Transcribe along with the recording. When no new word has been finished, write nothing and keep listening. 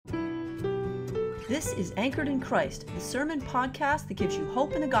This is Anchored in Christ, the sermon podcast that gives you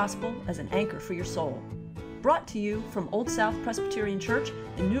hope in the gospel as an anchor for your soul. Brought to you from Old South Presbyterian Church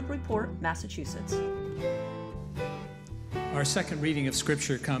in Newburyport, Massachusetts. Our second reading of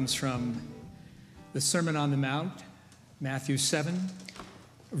Scripture comes from the Sermon on the Mount, Matthew 7,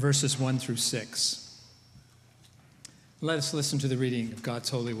 verses 1 through 6. Let us listen to the reading of God's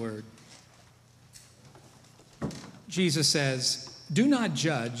holy word. Jesus says, "Do not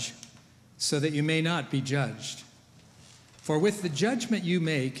judge, so that you may not be judged. For with the judgment you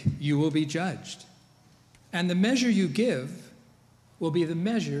make, you will be judged. And the measure you give will be the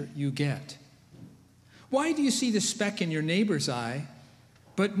measure you get. Why do you see the speck in your neighbor's eye,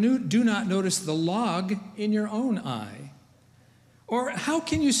 but do not notice the log in your own eye? Or how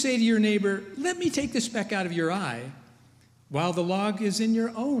can you say to your neighbor, 'Let me take the speck out of your eye,' while the log is in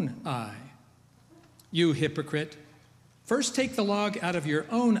your own eye? You hypocrite, first take the log out of your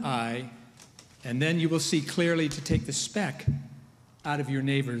own eye, and then you will see clearly to take the speck out of your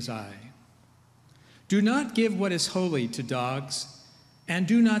neighbor's eye. Do not give what is holy to dogs, and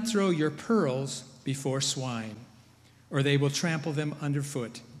do not throw your pearls before swine, or they will trample them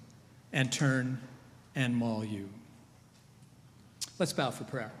underfoot and turn and maul you." Let's bow for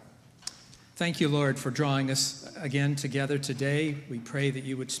prayer. Thank you, Lord, for drawing us again together today. We pray that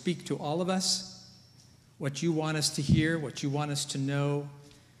you would speak to all of us, what you want us to hear, what you want us to know,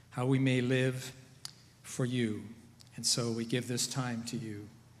 how we may live for you. And so we give this time to you,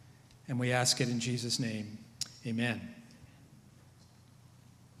 and we ask it in Jesus' name. Amen.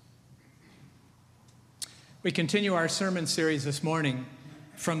 We continue our sermon series this morning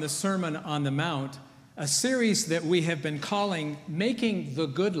from the Sermon on the Mount, a series that we have been calling Making the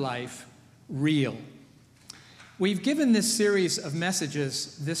Good Life Real. We've given this series of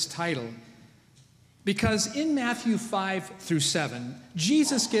messages this title because in Matthew 5 through 7,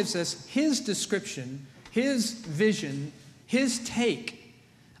 Jesus gives us his description, his vision, his take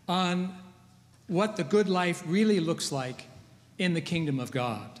on what the good life really looks like in the kingdom of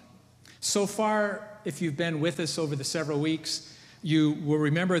God. So far, if you've been with us over the several weeks, you will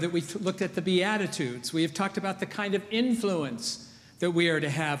remember that we've looked at the Beatitudes. We have talked about the kind of influence that we are to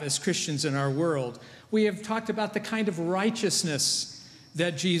have as Christians in our world. We have talked about the kind of righteousness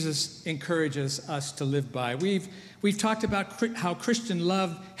that Jesus encourages us to live by. We've talked about how Christian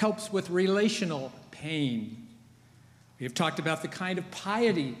love helps with relational pain. We have talked about the kind of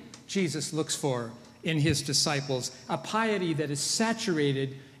piety Jesus looks for in his disciples, a piety that is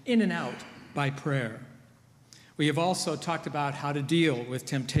saturated in and out by prayer. We have also talked about how to deal with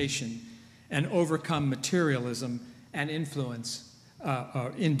temptation and overcome materialism and influence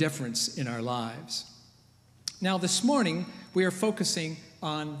or indifference in our lives. Now, this morning, we are focusing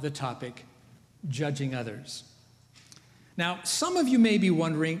on the topic, judging others. Now, some of you may be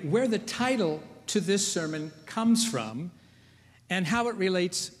wondering where the title to this sermon comes from and how it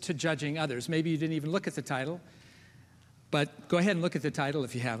relates to judging others. Maybe you didn't even look at the title, but go ahead and look at the title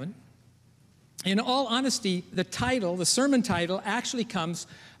if you haven't. In all honesty, the sermon title, actually comes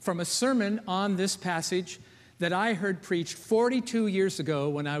from a sermon on this passage that I heard preached 42 years ago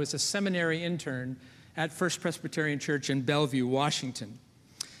when I was a seminary intern at First Presbyterian Church in Bellevue, Washington.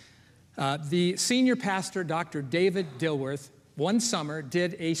 The senior pastor, Dr. David Dilworth, one summer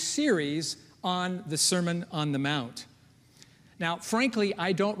did a series on the Sermon on the Mount. Now, frankly,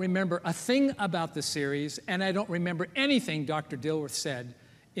 I don't remember a thing about the series, and I don't remember anything Dr. Dilworth said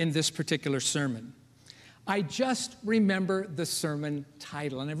in this particular sermon. I just remember the sermon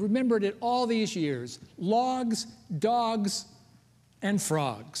title, and I've remembered it all these years: Logs, Dogs, and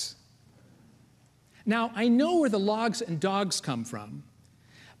Frogs. Now, I know where the logs and dogs come from,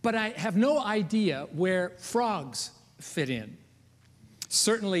 but I have no idea where frogs fit in.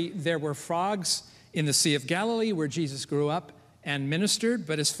 Certainly, there were frogs in the Sea of Galilee where Jesus grew up and ministered,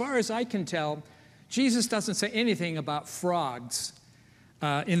 but as far as I can tell, Jesus doesn't say anything about frogs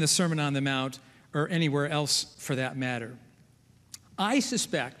in the Sermon on the Mount or anywhere else for that matter. I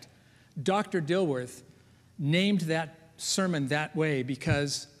suspect Dr. Dilworth named that sermon that way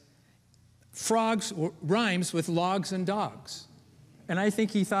because frogs rhymes with logs and dogs. And I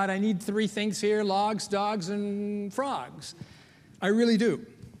think he thought, I need three things here: logs, dogs, and frogs. I really do.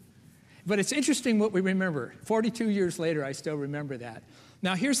 But it's interesting what we remember. 42 years later, I still remember that.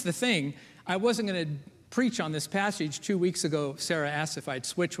 Now, here's the thing. I wasn't going to preach on this passage. 2 weeks ago, Sarah asked if I'd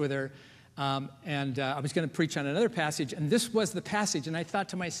switch with her, and I was going to preach on another passage, and this was the passage. And I thought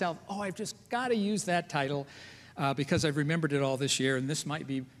to myself, I've just got to use that title because I've remembered it all this year, and this might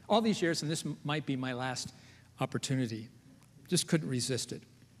be all these years, and this might be my last opportunity. Just couldn't resist it.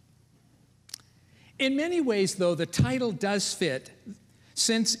 In many ways, though, the title does fit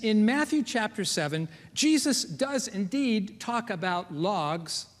since in Matthew chapter 7, Jesus does indeed talk about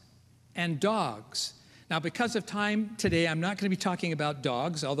logs and dogs. Now, because of time today, I'm not going to be talking about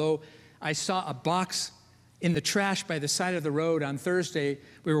dogs, although I saw a box in the trash by the side of the road on Thursday.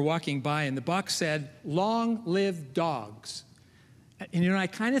 We were walking by, and the box said, "Long live dogs." And, I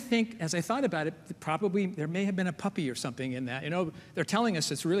kind of think, as I thought about it, probably there may have been a puppy or something in that. They're telling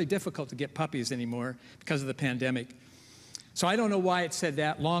us it's really difficult to get puppies anymore because of the pandemic. So I don't know why it said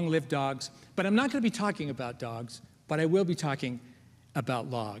that, "Long live dogs." But I'm not going to be talking about dogs, but I will be talking about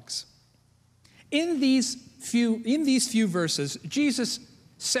logs. In these few verses, Jesus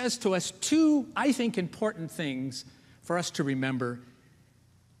says to us two, I think, important things for us to remember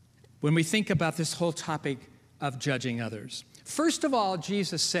when we think about this whole topic of judging others. First of all,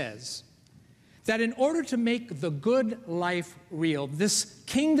 Jesus says that in order to make the good life real, this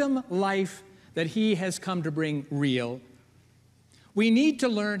kingdom life that he has come to bring real, we need to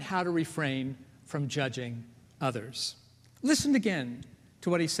learn how to refrain from judging others. Listen again to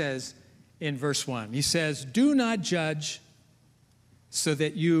what he says in verse 1. He says, "Do not judge so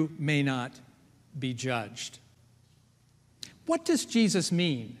that you may not be judged." What does Jesus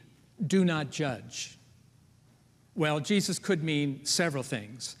mean, do not judge? Well, Jesus could mean several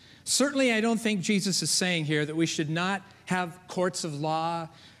things. Certainly, I don't think Jesus is saying here that we should not have courts of law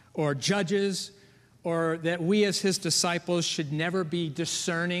or judges, or that we as his disciples should never be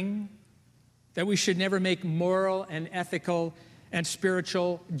discerning, that we should never make moral and ethical and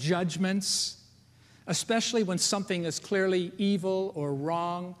spiritual judgments, especially when something is clearly evil or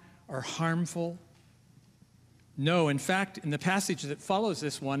wrong or harmful. No, in fact, in the passage that follows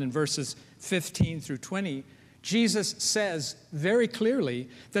this one, in verses 15 through 20, Jesus says very clearly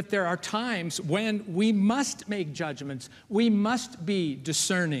that there are times when we must make judgments. We must be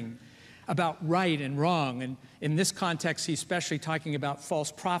discerning about right and wrong. And in this context, he's especially talking about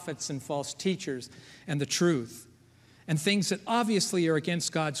false prophets and false teachers and the truth, and things that obviously are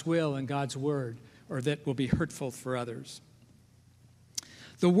against God's will and God's word, or that will be hurtful for others.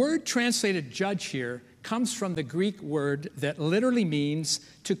 The word translated judge here comes from the Greek word that literally means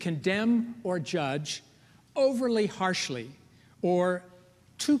to condemn or judge overly harshly or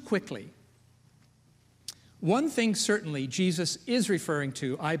too quickly. One thing certainly Jesus is referring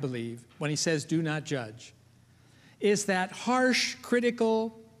to, I believe, when he says do not judge, is that harsh,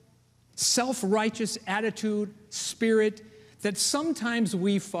 critical, self-righteous attitude, spirit that sometimes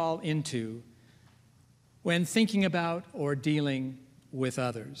we fall into when thinking about or dealing with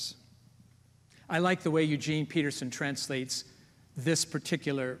others. I like the way Eugene Peterson translates this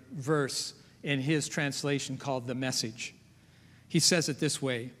particular verse in his translation called The Message. He says it this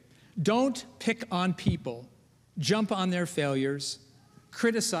way: "Don't pick on people, jump on their failures,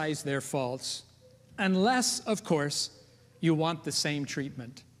 criticize their faults, unless, of course, you want the same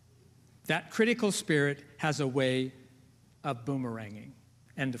treatment. That critical spirit has a way of boomeranging."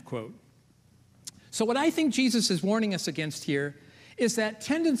 End of quote. So what I think Jesus is warning us against here is that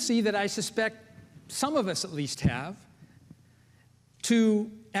tendency that I suspect some of us at least have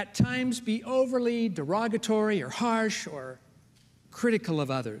to at times be overly derogatory or harsh or critical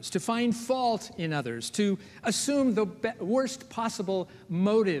of others, to find fault in others, to assume the worst possible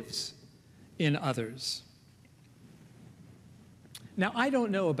motives in others. Now, I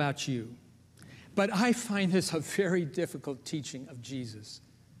don't know about you, but I find this a very difficult teaching of Jesus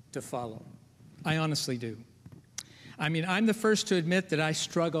to follow. I honestly do. I mean, I'm the first to admit that I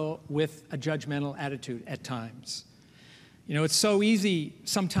struggle with a judgmental attitude at times. It's so easy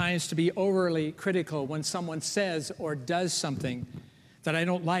sometimes to be overly critical when someone says or does something that I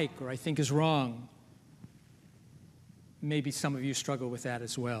don't like or I think is wrong. Maybe some of you struggle with that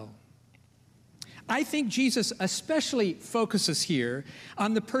as well. I think Jesus especially focuses here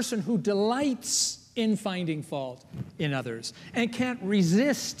on the person who delights in finding fault in others and can't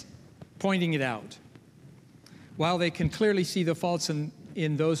resist pointing it out. While they can clearly see the faults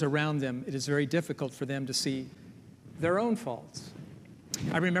in those around them, it is very difficult for them to see their own faults.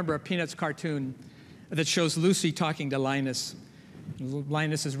 I remember a Peanuts cartoon that shows Lucy talking to Linus.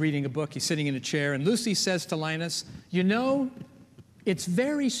 Linus is reading a book. He's sitting in a chair, and Lucy says to Linus, "It's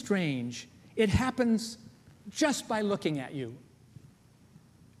very strange. It happens just by looking at you."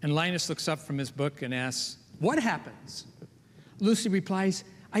 And Linus looks up from his book and asks, "What happens?" Lucy replies,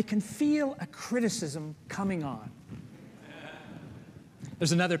 "I can feel a criticism coming on."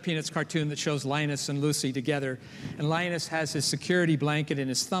 There's another Peanuts cartoon that shows Linus and Lucy together, and Linus has his security blanket and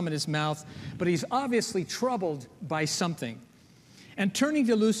his thumb in his mouth, but he's obviously troubled by something. And turning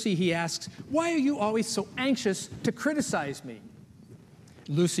to Lucy, he asks, "Why are you always so anxious to criticize me?"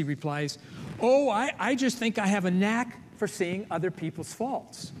 Lucy replies, "Oh, I just think I have a knack for seeing other people's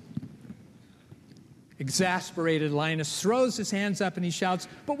faults. Exasperated, Linus throws his hands up and he shouts,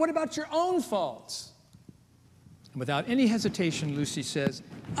 "But what about your own faults?" And without any hesitation, Lucy says,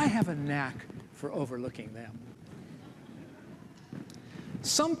 "I have a knack for overlooking them."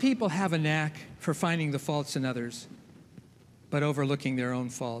 Some people have a knack for finding the faults in others, but overlooking their own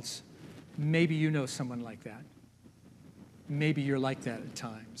faults. Maybe you know someone like that. Maybe you're like that at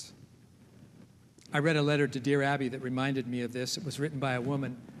times. I read a letter to Dear Abby that reminded me of this. It was written by a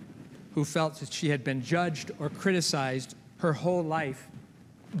woman who felt that she had been judged or criticized her whole life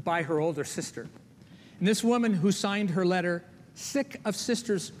by her older sister. And this woman who signed her letter, sick of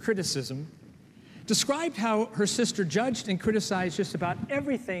sister's criticism, described how her sister judged and criticized just about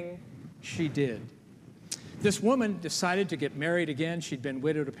everything she did. This woman decided to get married again. She'd been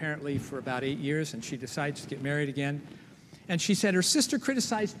widowed apparently for about 8 years, and she decided to get married again. And she said her sister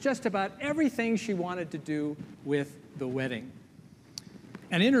criticized just about everything she wanted to do with the wedding.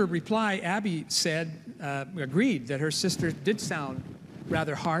 And in her reply, Abby said, agreed that her sister did sound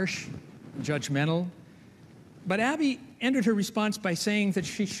rather harsh, judgmental. But Abby ended her response by saying that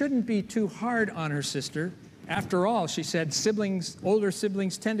she shouldn't be too hard on her sister. After all, she said, older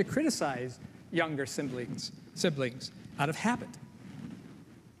siblings tend to criticize younger siblings out of habit.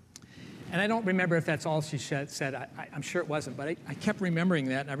 And I don't remember if that's all she said. I'm sure it wasn't, but I kept remembering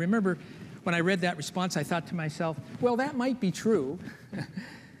that. And I remember when I read that response, I thought to myself, well, that might be true,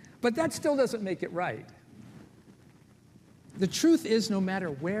 but that still doesn't make it right. The truth is, no matter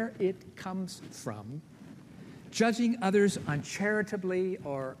where it comes from, judging others uncharitably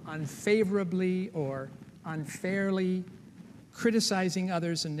or unfavorably or unfairly, criticizing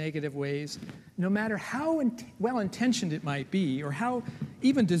others in negative ways, no matter how well-intentioned it might be or how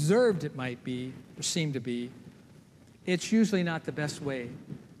even deserved it might be or seem to be, it's usually not the best way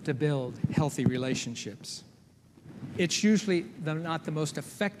to build healthy relationships. It's usually not the most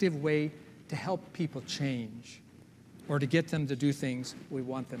effective way to help people change or to get them to do things we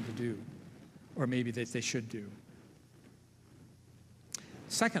want them to do, or maybe that they should do.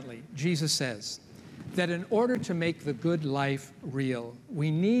 Secondly, Jesus says that in order to make the good life real, we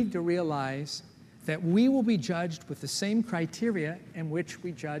need to realize that we will be judged with the same criteria in which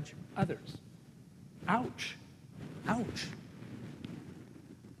we judge others. Ouch. Ouch.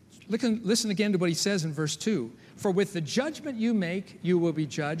 Listen again to what he says in verse 2. For with the judgment you make, you will be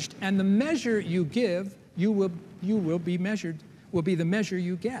judged, and the measure you give, you will be measured, will be the measure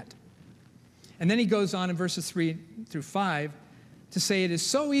you get. And then he goes on in verses 3 through 5 to say it is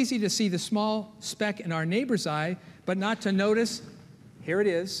so easy to see the small speck in our neighbor's eye, but not to notice, here it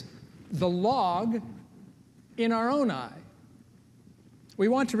is, the log in our own eye. We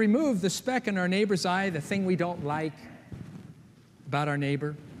want to remove the speck in our neighbor's eye, the thing we don't like about our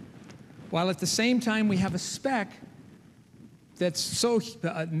neighbor, while at the same time we have a speck that's so,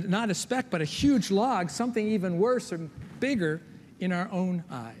 not a speck, but a huge log, something even worse or bigger in our own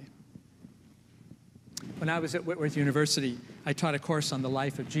eye. When I was at Whitworth University, I taught a course on the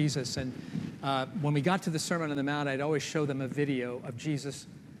life of Jesus, and when we got to the Sermon on the Mount, I'd always show them a video of Jesus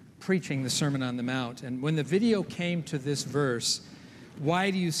preaching the Sermon on the Mount. And when the video came to this verse,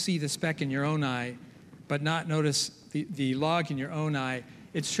 why do you see the speck in your own eye, but not notice the log in your own eye?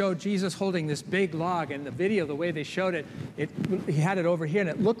 It showed Jesus holding this big log, and the video, the way they showed it, he had it over here, and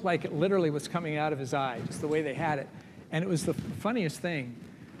it looked like it literally was coming out of his eye, just the way they had it. And it was the funniest thing,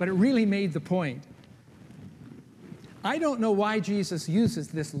 but it really made the point. I don't know why Jesus uses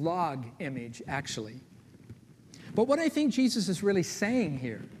this log image, actually. But what I think Jesus is really saying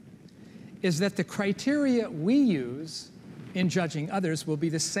here is that the criteria we use in judging others will be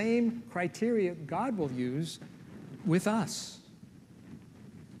the same criteria God will use with us.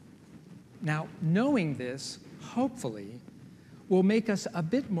 Now, knowing this, hopefully, will make us a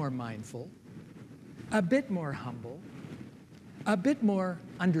bit more mindful, a bit more humble, a bit more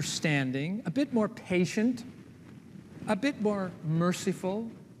understanding, a bit more patient, a bit more merciful,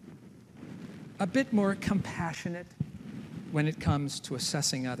 a bit more compassionate when it comes to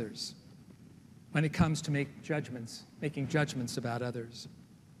assessing others, when it comes to making judgments about others.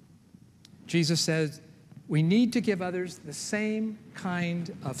 Jesus says we need to give others the same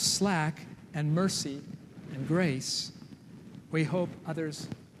kind of slack and mercy and grace we hope others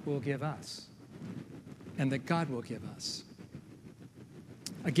will give us and that God will give us.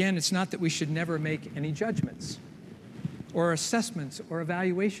 Again, it's not that we should never make any judgments or assessments or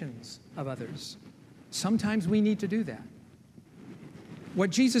evaluations of others. Sometimes we need to do that. What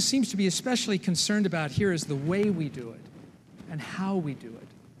Jesus seems to be especially concerned about here is the way we do it and how we do it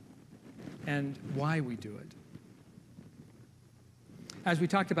and why we do it. As we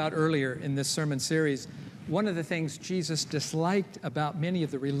talked about earlier in this sermon series, one of the things Jesus disliked about many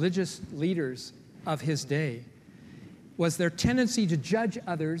of the religious leaders of his day was their tendency to judge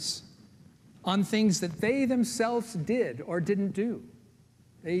others on things that they themselves did or didn't do.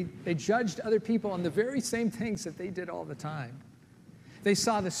 They judged other people on the very same things that they did all the time. They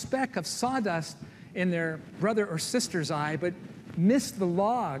saw the speck of sawdust in their brother or sister's eye, but missed the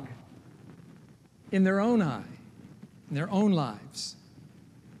log in their own eye, in their own lives.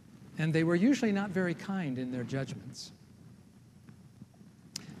 And they were usually not very kind in their judgments.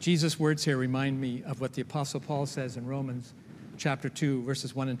 Jesus' words here remind me of what the Apostle Paul says in Romans chapter 2,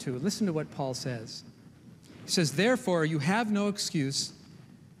 verses 1 and 2. Listen to what Paul says. He says, "Therefore, you have no excuse,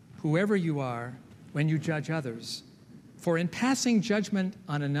 whoever you are, when you judge others. For in passing judgment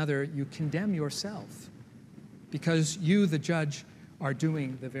on another, you condemn yourself, because you, the judge, are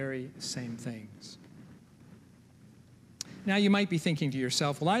doing the very same things." Now, you might be thinking to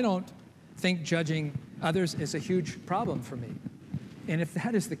yourself, well, I don't think judging others is a huge problem for me. And if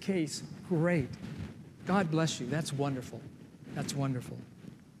that is the case, great. God bless you. That's wonderful. That's wonderful.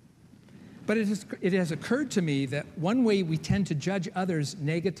 But it has occurred to me that one way we tend to judge others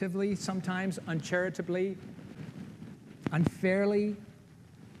negatively, sometimes uncharitably, unfairly,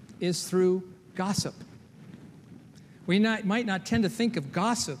 is through gossip. We might not tend to think of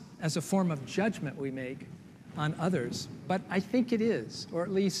gossip as a form of judgment we make on others, but I think it is, or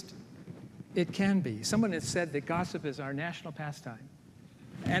at least it can be. Someone has said that gossip is our national pastime.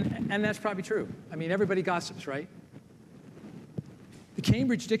 And that's probably true. I mean, everybody gossips, right? The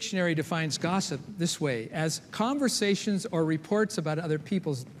Cambridge Dictionary defines gossip this way: as conversations or reports about other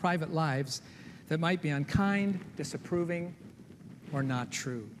people's private lives that might be unkind, disapproving, or not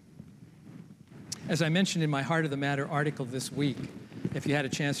true. As I mentioned in my Heart of the Matter article this week, if you had a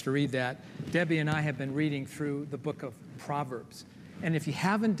chance to read that, Debbie and I have been reading through the book of Proverbs. And if you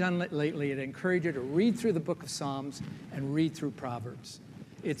haven't done it lately, I'd encourage you to read through the book of Psalms and read through Proverbs.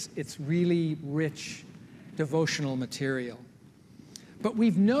 It's really rich devotional material. But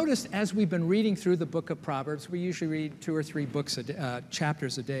we've noticed as we've been reading through the book of Proverbs, we usually read 2 or 3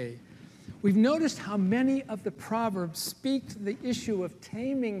 chapters a day. We've noticed how many of the Proverbs speak to the issue of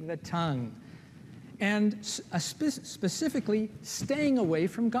taming the tongue and specifically staying away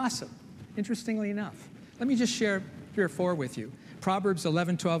from gossip, interestingly enough. Let me just share 3 or 4 with you. Proverbs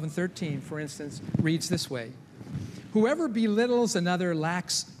 11, 12, and 13, for instance, reads this way: "Whoever belittles another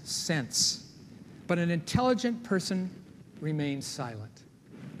lacks sense, but an intelligent person remains silent.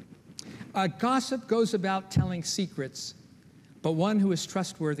 A gossip goes about telling secrets, but one who is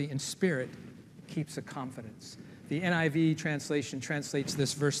trustworthy in spirit keeps a confidence." The NIV translation translates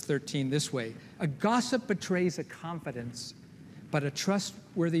this verse 13 this way: "A gossip betrays a confidence, but a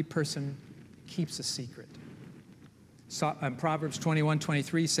trustworthy person keeps a secret." So, Proverbs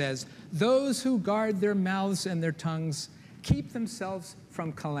 21:23 says, "Those who guard their mouths and their tongues keep themselves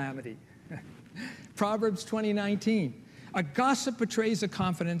from calamity." Proverbs 20:19, "A gossip betrays a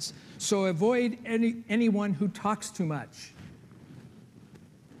confidence, so avoid anyone who talks too much."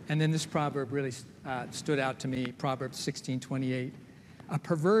 And then this proverb really stood out to me, Proverbs 16:28. "A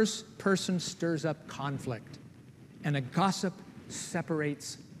perverse person stirs up conflict, and a gossip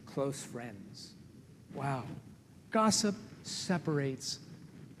separates close friends." Wow. Gossip separates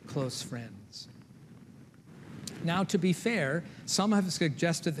close friends. Now, to be fair, some have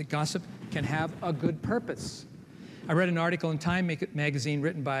suggested that gossip can have a good purpose. I read an article in Time magazine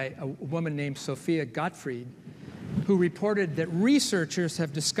written by a woman named Sophia Gottfried, who reported that researchers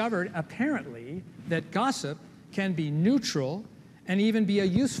have discovered, apparently, that gossip can be neutral and even be a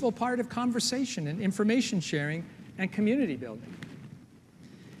useful part of conversation and information sharing and community building.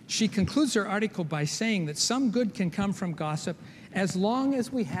 She concludes her article by saying that some good can come from gossip as long as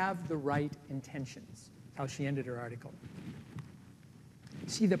we have the right intentions. That's how she ended her article.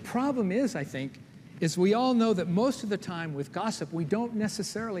 See, the problem is, I think, is we all know that most of the time with gossip, we don't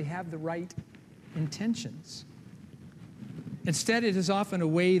necessarily have the right intentions. Instead, it is often a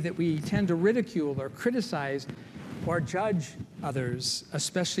way that we tend to ridicule or criticize or judge others,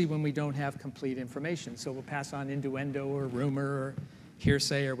 especially when we don't have complete information. So we'll pass on innuendo or rumor or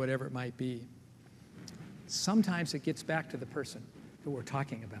hearsay or whatever it might be. Sometimes it gets back to the person that we're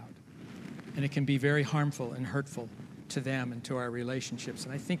talking about, and it can be very harmful and hurtful to them and to our relationships.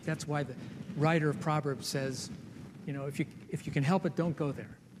 And I think that's why the writer of Proverbs says, you know, if you can help it, don't go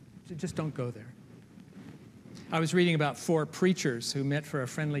there. Just don't go there. I was reading about 4 preachers who met for a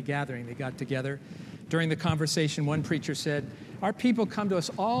friendly gathering. They got together. During the conversation, one preacher said, "Our people come to us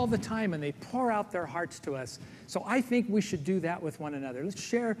all the time and they pour out their hearts to us. So I think we should do that with one another. Let's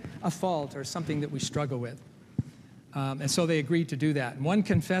share a fault or something that we struggle with." And so they agreed to do that. And one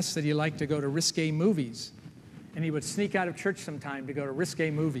confessed that he liked to go to risque movies and he would sneak out of church sometime to go to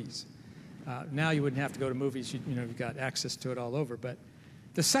risque movies. Now you wouldn't have to go to movies. You've got access to it all over. But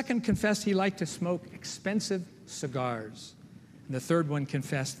the second confessed he liked to smoke expensive cigars. And the third one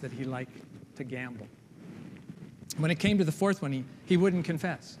confessed that he liked to gamble. When it came to the fourth one, he wouldn't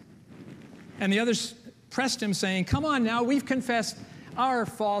confess. And the others pressed him, saying, "Come on now, we've confessed our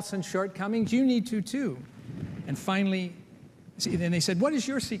faults and shortcomings. You need to too." And finally, then they said, "What is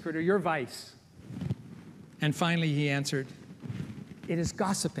your secret or your vice?" And finally he answered, "It is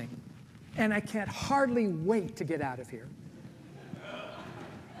gossiping, and I can't hardly wait to get out of here."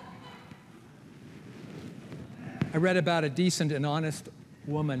 I read about a decent and honest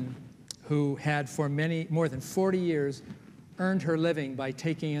woman who had for more than 40 years earned her living by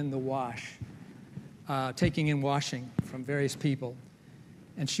taking in washing from various people.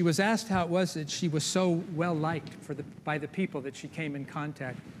 And she was asked how it was that she was so well liked by the people that she came in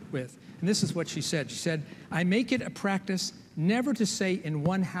contact with. And this is what she said. She said, "I make it a practice never to say in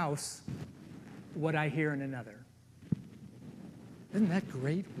one house what I hear in another." Isn't that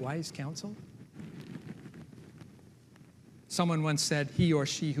great, wise counsel? Someone once said, "He or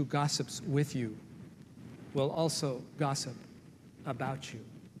she who gossips with you will also gossip about you."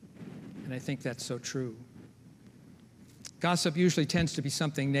 And I think that's so true. Gossip usually tends to be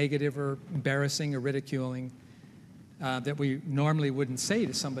something negative or embarrassing or ridiculing that we normally wouldn't say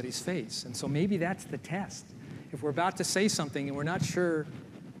to somebody's face. And so maybe that's the test. If we're about to say something and we're not sure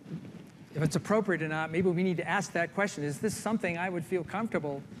if it's appropriate or not, maybe we need to ask that question: is this something I would feel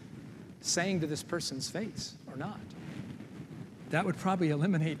comfortable saying to this person's face or not? That would probably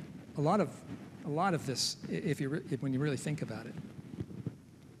eliminate a lot of this when you really think about it.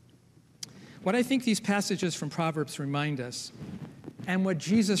 What I think these passages from Proverbs remind us, and what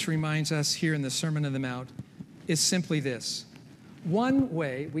Jesus reminds us here in the Sermon on the Mount, is simply this. One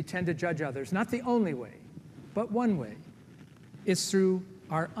way we tend to judge others, not the only way, but one way, is through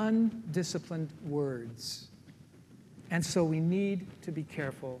our undisciplined words. And so we need to be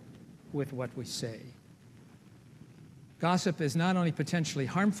careful with what we say. Gossip is not only potentially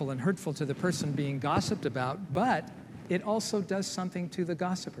harmful and hurtful to the person being gossiped about, but it also does something to the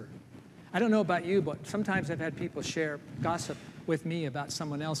gossiper. I don't know about you, but sometimes I've had people share gossip with me about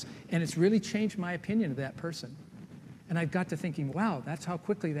someone else, and it's really changed my opinion of that person. And I've got to thinking, wow, that's how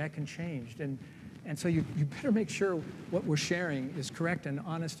quickly that can change. And so you better make sure what we're sharing is correct and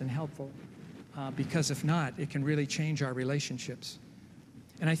honest and helpful, because if not, it can really change our relationships.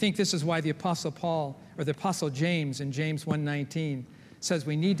 And I think this is why the Apostle Paul, or the Apostle James in James 1:19 says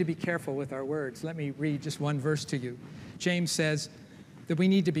we need to be careful with our words. Let me read just one verse to you. James says that we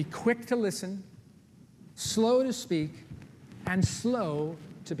need to be quick to listen, slow to speak, and slow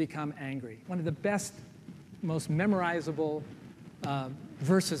to become angry. One of the best, most memorizable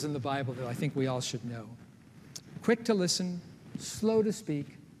verses in the Bible that I think we all should know. Quick to listen, slow to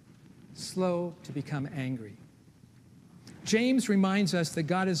speak, slow to become angry. James reminds us that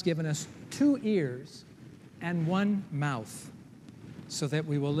God has given us 2 ears and 1 mouth so that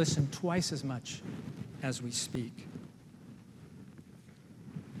we will listen twice as much as we speak.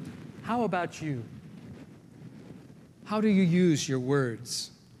 How about you? How do you use your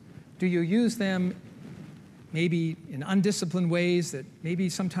words? Do you use them maybe in undisciplined ways that maybe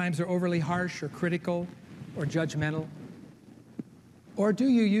sometimes are overly harsh or critical or judgmental? Or do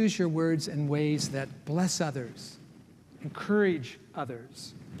you use your words in ways that bless others, encourage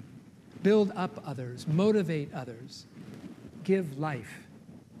others, build up others, motivate others, give life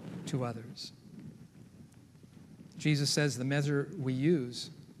to others? Jesus says the measure we use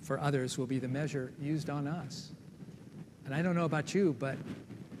for others will be the measure used on us. And I don't know about you, but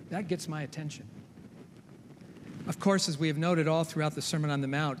that gets my attention. Of course, as we have noted all throughout the Sermon on the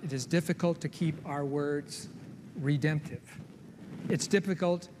Mount, it is difficult to keep our words redemptive. It's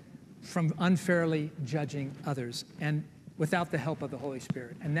difficult from unfairly judging others and without the help of the Holy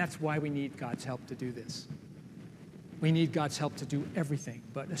Spirit. And that's why we need God's help to do this. We need God's help to do everything,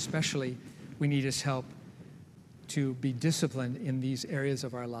 but especially we need His help to be disciplined in these areas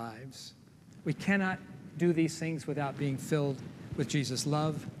of our lives. We cannot do these things without being filled with Jesus'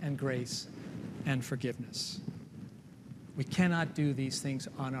 love and grace and forgiveness. We cannot do these things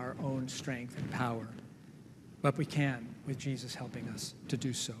on our own strength and power, but we can with Jesus helping us to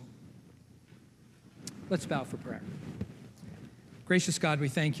do so. Let's bow for prayer. Gracious God, we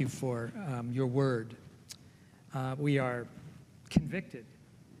thank you for your word. We are convicted.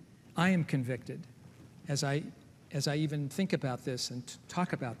 I am convicted as I even think about this and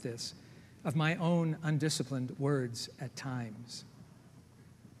talk about this, of my own undisciplined words at times.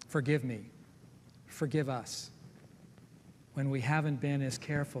 Forgive me. Forgive us. when we haven't been as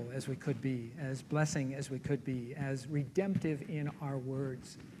careful as we could be, as blessing as we could be, as redemptive in our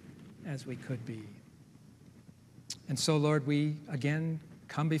words as we could be. And so, Lord, we again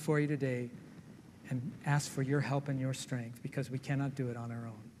come before you today and ask for your help and your strength, because we cannot do it on our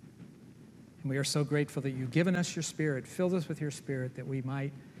own. And we are so grateful that you've given us your Spirit, filled us with your Spirit, that we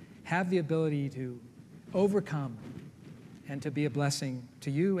might have the ability to overcome and to be a blessing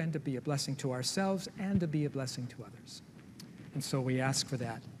to you and to be a blessing to ourselves and to be a blessing to others. And so we ask for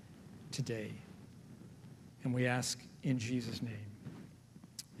that today. And we ask in Jesus' name.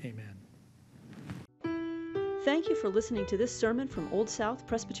 Amen. Thank you for listening to this sermon from Old South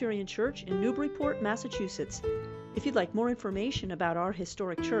Presbyterian Church in Newburyport, Massachusetts. If you'd like more information about our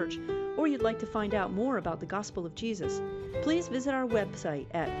historic church, or you'd like to find out more about the gospel of Jesus, please visit our website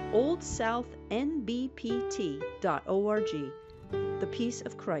at oldsouthnbpt.org. The peace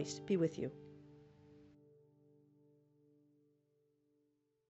of Christ be with you.